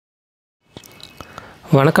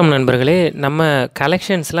வணக்கம் நண்பர்களே. நம்ம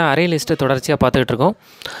கலெக்ஷன்ஸில் அரே லிஸ்ட்டை தொடர்ச்சியாக பார்த்துக்கிட்டு இருக்கோம்.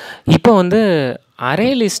 இப்போ அரே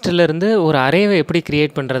லிஸ்ட்டிலேருந்து ஒரு அரேவை எப்படி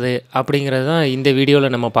க்ரியேட் பண்ணுறது அப்படிங்கிறது தான் இந்த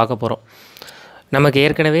வீடியோவில் நம்ம பார்க்க போகிறோம். நமக்கு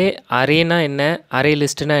ஏற்கனவே அரேனா என்ன, அரே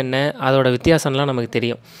லிஸ்ட்டுனா என்ன, அதோட வித்தியாசம்லாம் நமக்கு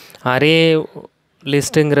தெரியும். அரே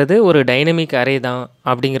லிஸ்ட்டுங்கிறது ஒரு டைனமிக் அரே தான்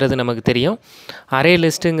அப்படிங்கிறது நமக்கு தெரியும். அரே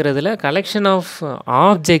லிஸ்ட்டுங்கிறதுல கலெக்ஷன் ஆஃப்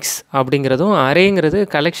ஆப்ஜெக்ட்ஸ் அப்படிங்கிறதும், அரேங்கிறது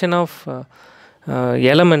கலெக்ஷன் ஆஃப்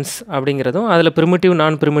எலமெண்ட்ஸ் அப்படிங்கிறதும், அதில் ப்ரிமிட்டிவ்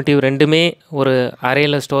நான் ப்ரிமிட்டிவ் ரெண்டுமே ஒரு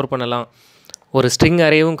அரேயில் ஸ்டோர் பண்ணலாம். ஒரு ஸ்ட்ரிங்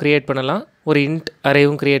அரேவும் க்ரியேட் பண்ணலாம், ஒரு இன்ட்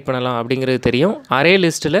அரேவும் க்ரியேட் பண்ணலாம் அப்படிங்கிறது தெரியும். அரே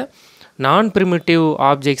லிஸ்ட்டில் நான் ப்ரிமிட்டிவ்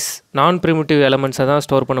ஆப்ஜெக்ட்ஸ், நான் ப்ரிமிட்டிவ் எலமெண்ட்ஸை தான்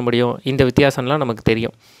ஸ்டோர் பண்ண முடியும். இந்த வித்தியாசம்லாம் நமக்கு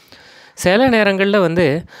தெரியும். சில நேரங்களில்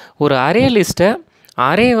ஒரு அரே லிஸ்ட்டை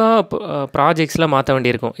அரேவாக ப்ராஜெக்ட்ஸில் மாற்ற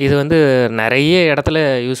வேண்டியிருக்கும். இது நிறைய இடத்துல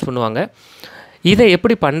யூஸ் பண்ணுவாங்க. இதை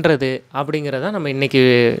எப்படி பண்ணுறது அப்படிங்கிறத நம்ம இன்றைக்கி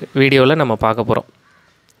வீடியோவில் நம்ம பார்க்க போகிறோம்.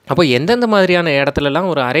 அப்போ எந்தெந்த மாதிரியான இடத்துலலாம்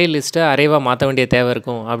ஒரு அரே லிஸ்ட்டை அரேவாக மாற்ற வேண்டிய தேவை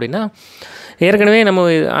இருக்கும் அப்படின்னா, ஏற்கனவே நம்ம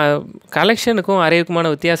கலெக்ஷனுக்கும் அரேவுக்குமான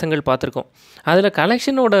வித்தியாசங்கள் பார்த்துருக்கோம். அதில்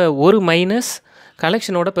கலெக்ஷனோட ஒரு minus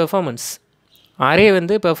கலெக்ஷனோட performance. Array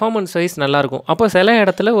performance wise நல்லாயிருக்கும். அப்போ சில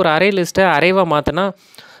இடத்துல ஒரு அரே லிஸ்ட்டை அரேவாக மாற்றினா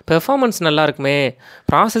பெர்ஃபார்மன்ஸ் நல்லாயிருக்குமே,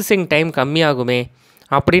 ப்ராசஸிங் டைம் கம்மியாகுமே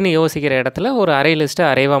அப்படின்னு யோசிக்கிற இடத்துல ஒரு அரே லிஸ்ட்டை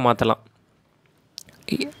அரேவாக மாற்றலாம்.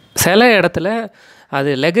 சில இடத்துல அது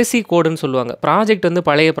லெகசி கோடுன்னு சொல்லுவாங்க. ப்ராஜெக்ட்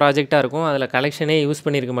பழைய ப்ராஜெக்டாக இருக்கும், அதில் கலெக்ஷனே யூஸ்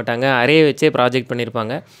பண்ணியிருக்க மாட்டாங்க, அரே வச்சே ப்ராஜெக்ட்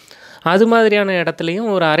பண்ணியிருப்பாங்க. அது மாதிரியான இடத்துலையும்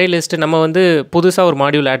ஒரு அரே லிஸ்ட்டு நம்ம புதுசாக ஒரு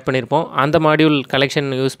மாடியூல் ஆட் பண்ணியிருப்போம். அந்த மாடியூல் கலெக்ஷன்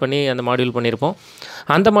யூஸ் பண்ணி அந்த மாடியூல் பண்ணியிருப்போம்.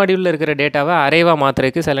 அந்த மாடியூலில் இருக்கிற டேட்டாவை அரேவாக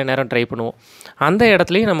மாற்றுறதுக்கு சில நேரம் ட்ரை பண்ணுவோம். அந்த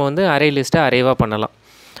இடத்துலையும் நம்ம அரே லிஸ்ட்டை அரேவாக பண்ணலாம்.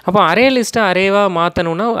 அப்போ அரே லிஸ்ட்டை அரேவாக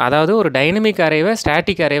மாற்றணுன்னா, அதாவது ஒரு டைனமிக் அரேவை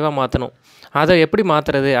ஸ்டாட்டிக் அரேவாக மாற்றணும். அதை எப்படி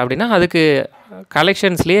மாற்றுறது அப்படின்னா, அதுக்கு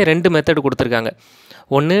கலெக்ஷன்ஸ்லேயே 2 மெத்தட் கொடுத்துருக்காங்க.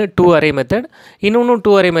 ஒன்று 2 அரே மெத்தட், இன்னொன்று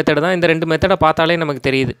 2 அரே மெத்தட் தான். இந்த 2 மெத்தடை பார்த்தாலே நமக்கு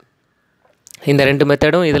தெரியுது. இந்த 2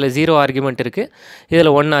 மெத்தடும் இதில் 0 ஆர்குமெண்ட் இருக்குது,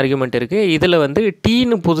 இதில் 1 ஆர்குமெண்ட் இருக்குது. இதில்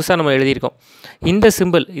டீன்னு புதுசாக நம்ம எழுதியிருக்கோம். இந்த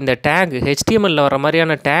சிம்பிள், இந்த டேக், HTMLயில் வர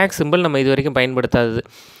மாதிரியான டேக் சிம்பிள் நம்ம இது வரைக்கும் பயன்படுத்தாதது.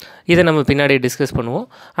 இதை நம்ம பின்னாடி டிஸ்கஸ் பண்ணுவோம்.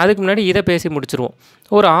 அதுக்கு முன்னாடி இதை பேசி முடிச்சுருவோம்.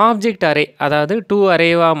 ஒரு ஆப்ஜெக்ட் அரே, அதாவது 2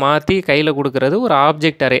 அரேவாக மாற்றி கையில் கொடுக்குறது ஒரு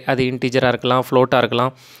ஆப்ஜெக்ட் அரே. அது இன்டிஜராக இருக்கலாம், ஃப்ளோட்டாக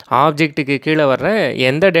இருக்கலாம். ஆப்ஜெக்ட்டுக்கு கீழே வர்ற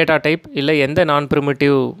எந்த டேட்டா டைப் இல்லை எந்த நான்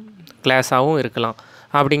ப்ரிமிட்டிவ் கிளாஸாகவும் இருக்கலாம்.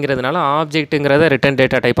 அப்படிங்கிறதுனால ஆப்ஜெக்ட்டுங்கிறத ரிட்டன்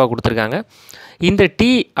டேட்டா டைப்பாக கொடுத்துருக்காங்க. இந்த டி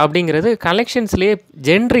அப்படிங்கிறது கலெக்ஷன்ஸ்லேயே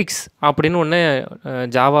ஜென்ரிக்ஸ் அப்படின்னு ஒன்று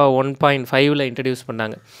ஜாவா 1.5 இன்ட்ரடியூஸ்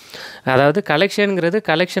பண்ணாங்க. அதாவது கலெக்ஷனுங்கிறது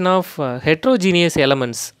கலெக்ஷன் ஆஃப் ஹெட்ரோஜீனியஸ்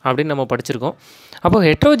எலமெண்ட்ஸ் அப்படின்னு நம்ம படிச்சிருக்கோம். அப்போது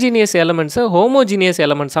ஹெட்ரோஜீனியஸ் எலமெண்ட்ஸை ஹோமோஜீனியஸ்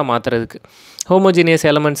எலமெண்ட்ஸாக மாற்றுறதுக்கு, ஹோமோஜீனியஸ்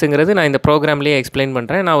எலமெண்ட்ஸுங்கிறது நான் இந்த ப்ரோக்ராம்லேயே எக்ஸ்பிளைன்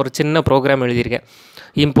பண்ணுறேன். நான் ஒரு சின்ன ப்ரோக்ராம் எழுதியிருக்கேன்.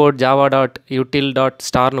 இம்போர்ட்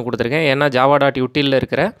java.util.starனு கொடுத்துருக்கேன். ஏன்னா java.util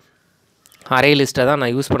இருக்கிற அரே லிஸ்ட்டை தான்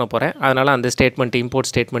நான் யூஸ் பண்ண போகிறேன். அதனால் அந்த ஸ்டேட்மெண்ட், இம்போர்ட்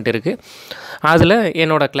ஸ்டேட்மெண்ட் இருக்குது. அதில்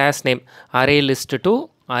என்னோடய class name ArrayList to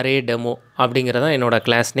ArrayDemo அப்படிங்கிறதான் என்னோடய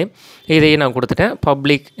கிளாஸ் நேம். இதையும் நான் கொடுத்துட்டேன்.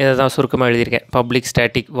 பப்ளிக், இதை தான் சுருக்கமாக எழுதியிருக்கேன். Public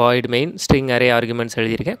static void main string array arguments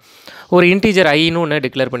எழுதியிருக்கேன். ஒரு இன்டீஜர் ஐன்னு ஒன்று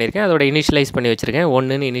டிக்ளேர் பண்ணியிருக்கேன். அதோட இனிஷியலைஸ் பண்ணி வச்சுருக்கேன்,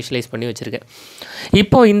 1ன்னு இனிஷியலைஸ் பண்ணி வச்சுருக்கேன்.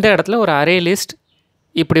 இப்போது இந்த இடத்துல ஒரு அரே லிஸ்ட்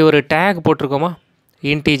இப்படி ஒரு take போட்டிருக்கோமா,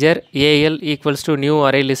 integer AL equals to new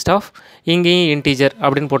array list of, இங்கேயும் இன்டீஜர்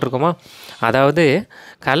அப்படின்னு போட்டிருக்கோமா. அதாவது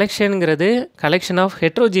கலெக்ஷனுங்கிறது கலெக்ஷன் ஆஃப்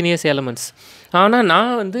ஹெட்ரோஜீனியஸ் எலமெண்ட்ஸ். ஆனால்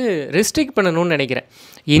நான் ரெஸ்ட்ரிக்ட் பண்ணணும்னு நினைக்கிறேன்.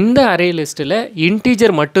 இந்த அரே லிஸ்ட்டில்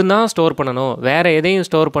இன்டீஜர் மட்டும்தான் ஸ்டோர் பண்ணணும், வேறு எதையும்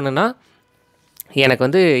ஸ்டோர் பண்ணுனா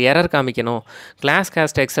எனக்கு எரர் காமிக்கணும், கிளாஸ்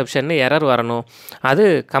காஸ்ட் எக்ஸப்ஷன் எரர் வரணும், அது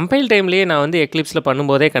கம்பைல் டைம்லேயே நான் எக்லிப்ஸில்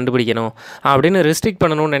பண்ணும்போதே கண்டுபிடிக்கணும் அப்படின்னு ரெஸ்ட்ரிக்ட்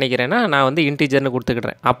பண்ணணும்னு நினைக்கிறேன்னா நான் இன்டீஜர்னு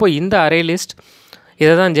கொடுத்துக்கிட்றேன். அப்போது இந்த அரே லிஸ்ட்,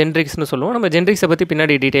 இதை தான் ஜென்ரிக்ஸ்னு சொல்லுவோம். நம்ம ஜென்ரிக்ஸை பற்றி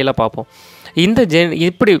பின்னாடி டீட்டெயிலாக பார்ப்போம்.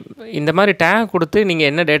 இப்படி இந்த மாதிரி டேக் கொடுத்து நீங்கள்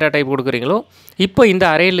என்ன டேட்டா டைப் கொடுக்குறீங்களோ, இப்போ இந்த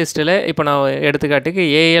அரே லிஸ்ட்டில் இப்போ நான் எடுத்துக்காட்டுக்கு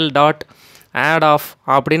AL.add_off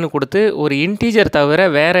அப்படின்னு கொடுத்து ஒரு இன்டீஜர் தவிர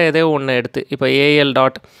வேறு ஏதோ ஒன்று எடுத்து, இப்போ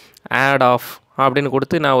AL.add_off அப்படின்னு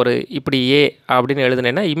கொடுத்து நான் ஒரு இப்படி அப்படின்னு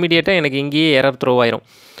எழுதுனேன்னா இம்மிடியேட்டாக எனக்கு இங்கேயே எரர் த்ரோ ஆயிரும்.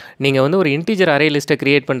 நீங்கள் ஒரு இன்டீஜர் அரே லிஸ்ட்டை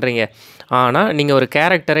க்ரியேட் பண்ணுறீங்க, ஆனால் நீங்கள் ஒரு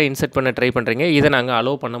கேரக்டரை இன்சர்ட் பண்ண ட்ரை பண்ணுறீங்க, இதை நாங்கள்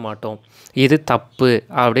அலோவ் பண்ண மாட்டோம், இது தப்பு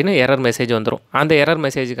அப்படின்னு எரர் மெசேஜ் வந்துடும். அந்த எரர்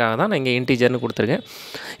மெசேஜுக்காக தான் நான் இங்கே இன்டீஜர்னு கொடுத்துருக்கேன்.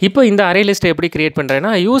 இப்போ இந்த அரே லிஸ்ட்டை எப்படி க்ரியேட்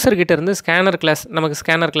பண்ணுறேன்னா, யூசர்கிட்ட ஸ்கேனர் கிளாஸ், நமக்கு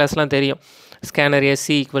ஸ்கேனர் கிளாஸ்லாம் தெரியும். Scanner SC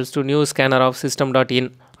equals to new scanner of system.in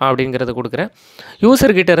அப்படிங்கிறத கொடுக்குறேன்.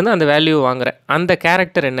 யூசர்கிட்ட அந்த வேல்யூ வாங்குகிறேன். அந்த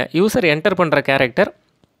கேரக்டர் என்ன, யூசர் என்டர் பண்ணுற கேரக்டர்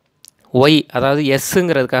ஒய், அதாவது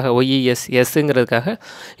எஸ்ஸுங்கிறதுக்காக, எஸ்ஸுங்கிறதுக்காக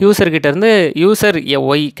யூசர்கிட்டேருந்து யூசர்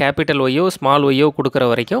ஒய் கேபிட்டல் ஒய்யோ ஸ்மால் ஒய்யோ கொடுக்குற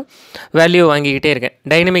வரைக்கும் வேல்யூ வாங்கிக்கிட்டே இருக்கேன்.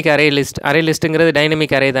 டைனமிக் அரே லிஸ்ட்டுங்கிறது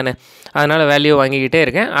டைனமிக் அரே தானே, அதனால் வேல்யூ வாங்கிக்கிட்டே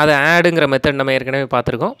இருக்கேன். அதை ஆடுங்கிற மெத்தட் நம்ம ஏற்கனவே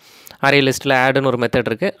பார்த்துருக்கோம். அரே லிஸ்ட்டில் ஆடுன்னு ஒரு மெத்தட்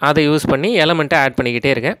இருக்குது. அதை யூஸ் பண்ணி எலமெண்ட்டை ஆட்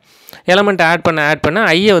பண்ணிக்கிட்டே இருக்கேன். எலமெண்ட்டை ஆட் பண்ண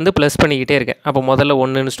ஐயை வந்து ப்ளஸ் பண்ணிக்கிட்டே இருக்கேன். அப்போ முதல்ல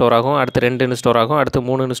 1ன்னு ஸ்டோர் ஆகும், அடுத்து 2ன்னு ஸ்டோர் ஆகும், அடுத்து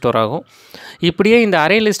 3ன்னு ஸ்டோர் ஆகும். இப்படியே இந்த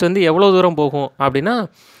அரே லிஸ்ட் வந்து எவ்வளோ தூரம் போகும் அப்படின்னா,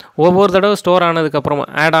 ஒவ்வொரு தடவை ஸ்டோர் ஆனதுக்கப்புறமும்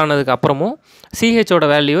ஆட் ஆனதுக்கப்புறமும் சிஹெச்சோட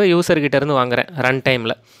வேல்யூவை யூசர்கிட்டேருந்து வாங்குகிறேன். ரன்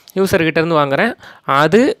டைமில் யூசர்கிட்டேருந்து வாங்குகிறேன்.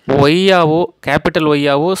 அது ஒய்யாவோ கேபிட்டல்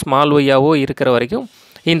ஒய்யாவோ ஸ்மால் ஒய்யாவோ இருக்கிற வரைக்கும்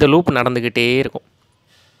இந்த லூப் நடந்துக்கிட்டே இருக்கும்.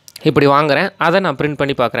 இப்படி வாங்குகிறேன், அதை நான் பிரிண்ட்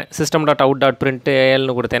பண்ணி பார்க்குறேன். system.out.print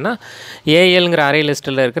ALன்னு கொடுத்தேன்னா ஏஎல்ங்கிற அரே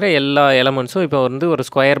லிஸ்ட்டில் இருக்கிற எல்லா எலமெண்ட்ஸும் இப்போ வந்து ஒரு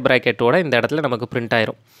ஸ்கொயர் ப்ராக்கெட்டோட இந்த இடத்துல நமக்கு பிரிண்ட்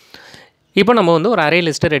ஆயிரும். இப்போ நம்ம வந்து ஒரு அரே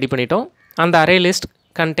லிஸ்ட்டை ரெடி பண்ணிட்டோம். அந்த array list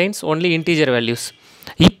contains only integer values.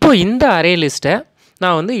 இப்போ இந்த அரே லிஸ்ட்டை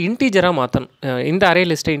நான் வந்து இன்டீஜராக மாற்றணும். இந்த அரே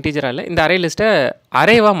லிஸ்ட்டை இன்டீஜராக இல்லை, இந்த அரே லிஸ்ட்டை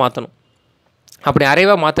அரேவாக மாற்றணும். அப்படி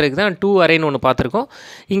அரேவாக மாற்றுறதுக்கு தான் 2 அரேன்னு ஒன்று பார்த்துருக்கோம்.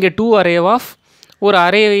 இங்கே 2 அரே ஆஃப் ஒரு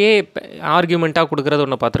அரேவையே ஆர்கியூமெண்ட்டாக கொடுக்குறது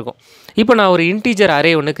ஒன்று பார்த்துருக்கோம். இப்போ நான் ஒரு இன்டீஜர்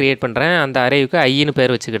அரே ஒன்று க்ரியேட் பண்ணுறேன். அந்த அரேவுக்கு ஐன்னு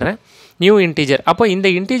பேர் வச்சுக்கிடுறேன், நியூ இன்டீஜர். அப்போ இந்த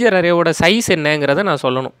இன்டீஜர் அரேவோட சைஸ் என்னங்கிறத நான்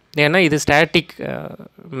சொல்லணும். ஏன்னா இது ஸ்டாட்டிக்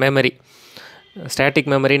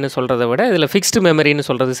மெமரின்னு சொல்கிறத விட இதில் ஃபிக்ஸ்டு மெமரின்னு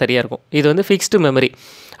சொல்கிறது சரியாக இருக்கும். இது வந்து ஃபிக்ஸ்டு மெமரி.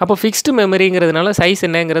 அப்போ ஃபிக்ஸ்டு மெமரிங்கிறதுனால சைஸ்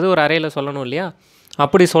என்னங்கிறது ஒரு அரேயில் சொல்லணும் இல்லையா?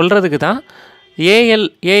 அப்படி சொல்கிறதுக்கு தான்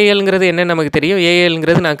ஏஎல்ங்கிறது என்னென்னு நமக்கு தெரியும்.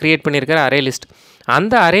 ஏஎல்ங்கிறது நான் க்ரியேட் பண்ணியிருக்கிற அரே லிஸ்ட்.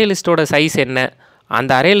 அந்த அரே லிஸ்ட்டோட சைஸ் என்ன,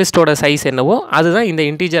 அந்த அரே லிஸ்ட்டோட சைஸ் என்னவோ அதுதான் இந்த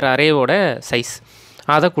இன்டீஜர் அரேவோட சைஸ்.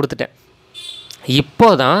 அதை கொடுத்துட்டேன். இப்போ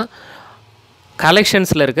தான்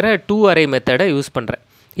கலெக்ஷன்ஸில் இருக்கிற 2 அரே மெத்தடை யூஸ் பண்ணுறேன்.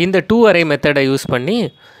 இந்த 2 அரே மெத்தடை யூஸ் பண்ணி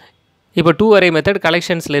இப்போ 2 அரே மெத்தட்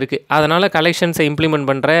கலெக்ஷன்ஸில் இருக்குது. அதனால் கலெக்ஷன்ஸை இம்ப்ளிமெண்ட்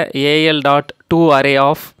பண்ணுற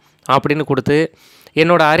AL.2ArrayOf அப்படின்னு கொடுத்து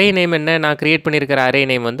என்னோடய அரே நேம் என்ன, நான் க்ரியேட் பண்ணியிருக்கிற அரே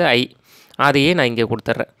நேம் வந்து ஐ, அதையே நான் இங்கே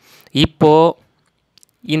கொடுத்துட்றேன். இப்போது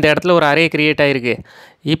இந்த இடத்துல ஒரு அரே க்ரியேட் ஆகிருக்கு.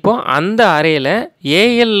 இப்போது அந்த அரேயில்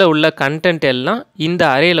ஏஎல்லில் உள்ள கண்டென்ட் எல்லாம் இந்த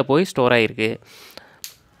அரேயில் போய் ஸ்டோர் ஆகிருக்கு.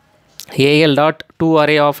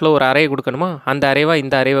 AL.2ArrayOfல ஒரு அரே கொடுக்கணுமா, அந்த அரேவாக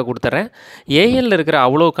இந்த அரேவை கொடுத்துட்றேன். ஏஎல்லில் இருக்கிற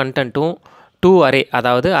அவ்வளோ கண்டென்ட்டும் 2 அரே,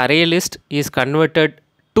 அதாவது array list is converted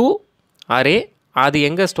to array. அது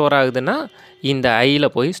எங்கே ஸ்டோர் ஆகுதுன்னா இந்த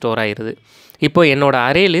ஐயில் போய் ஸ்டோர் ஆகிடுது. இப்போ என்னோடய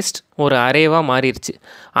அரே லிஸ்ட் ஒரு அரேவாக மாறிடுச்சு.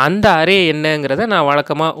 அந்த அரே என்னங்கிறத நான்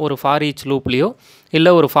வழக்கமாக ஒரு ஃபார் ஈச் லூப்லேயோ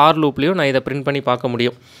இல்லை ஒரு ஃபார் லூப்லேயோ நான் இதை பிரிண்ட் பண்ணி பார்க்க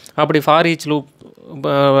முடியும். அப்படி ஃபார் ஈச் லூப்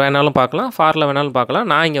வேணாலும் பார்க்கலாம், ஃபாரில் வேணாலும் பார்க்கலாம்.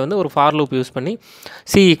 நான் இங்கே வந்து ஒரு ஃபார் லூப் யூஸ் பண்ணி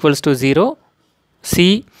C = 0, C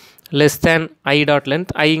 <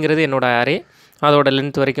 i.length, ஐங்கிறது என்னோடய அரே, அதோட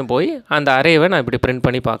லென்த் வரைக்கும் போய் அந்த அரேவை நான் இப்படி பிரிண்ட்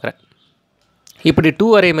பண்ணி பார்க்குறேன். இப்படி 2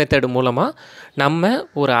 அரே மெத்தட் மூலமாக நம்ம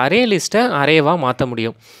ஒரு அரே லிஸ்ட்டை அரேவாக மாற்ற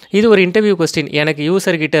முடியும். இது ஒரு இன்டர்வியூ கொஸ்டின். எனக்கு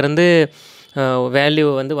யூசர்கிட்ட இருந்து வேல்யூ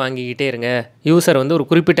வந்து வாங்கிக்கிட்டே இருங்க, யூசர் வந்து ஒரு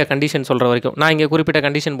குறிப்பிட்ட கண்டிஷன் சொல்கிற வரைக்கும். நான் இங்கே குறிப்பிட்ட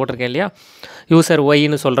கண்டிஷன் போட்டிருக்கேன் இல்லையா, யூசர்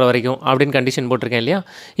ஒய்ன்னு சொல்கிற வரைக்கும் அப்படின்னு கண்டிஷன் போட்டிருக்கேன் இல்லையா.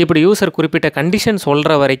 இப்படி யூசர் குறிப்பிட்ட கண்டிஷன்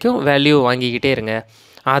சொல்கிற வரைக்கும் வேல்யூ வாங்கிக்கிட்டே இருங்க,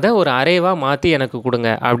 அதை ஒரு அரேவாக மாற்றி எனக்கு கொடுங்க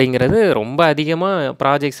அப்படிங்கிறது ரொம்ப அதிகமாக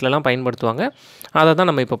ப்ராஜெக்ட்ஸ்லாம் பயன்படுத்துவாங்க. அதை தான்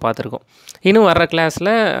நம்ம இப்போ பார்த்துருக்கோம். இன்னும் வர்ற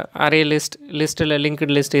கிளாஸில் அரே லிஸ்ட்டில்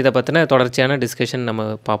லிங்க்டு லிஸ்ட் இதை பற்றின தொடர்ச்சியான டிஸ்கஷன் நம்ம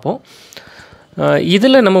பார்ப்போம்.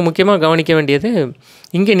 இதில் நம்ம முக்கியமாக கவனிக்க வேண்டியது,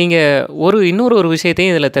 இங்கே நீங்கள் இன்னொரு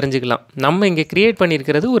விஷயத்தையும் இதில் தெரிஞ்சுக்கலாம். நம்ம இங்கே க்ரியேட்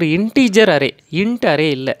பண்ணியிருக்கிறது ஒரு இன்டீஜர் அரே, இன்ட் அரே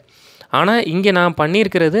இல்லை. ஆனால் இங்கே நான்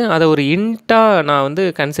பண்ணியிருக்கிறது அதை ஒரு இன்ட்டாக நான் வந்து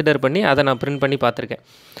கன்சிடர் பண்ணி அதை நான் பிரிண்ட் பண்ணி பார்த்துருக்கேன்.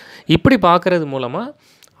 இப்படி பார்க்குறது மூலமாக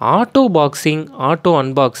ஆட்டோ பாக்ஸிங், ஆட்டோ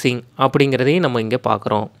அன்பாக்சிங் அப்படிங்கிறதையும் நம்ம இங்கே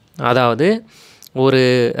பார்க்குறோம். அதாவது ஒரு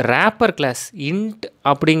ரேப்பர் கிளாஸ் இன்ட்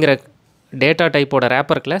அப்படிங்கிற டேட்டா டைப்போட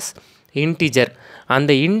ரேப்பர் கிளாஸ் இன்டீஜர்,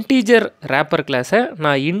 அந்த இன்டீஜர் ரேப்பர் கிளாஸை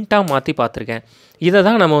நான் இன்ட்டாக மாற்றி பார்த்துருக்கேன். இதை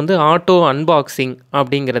தான் நம்ம வந்து ஆட்டோ அன்பாக்சிங்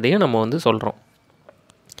அப்படிங்கிறதையும் நம்ம வந்து சொல்கிறோம்.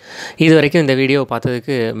 இது வரைக்கும் இந்த வீடியோவை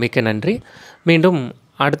பார்த்ததுக்கு மிக்க நன்றி. மீண்டும்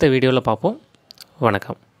அடுத்த வீடியோவில் பார்ப்போம்.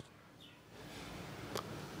 வணக்கம்.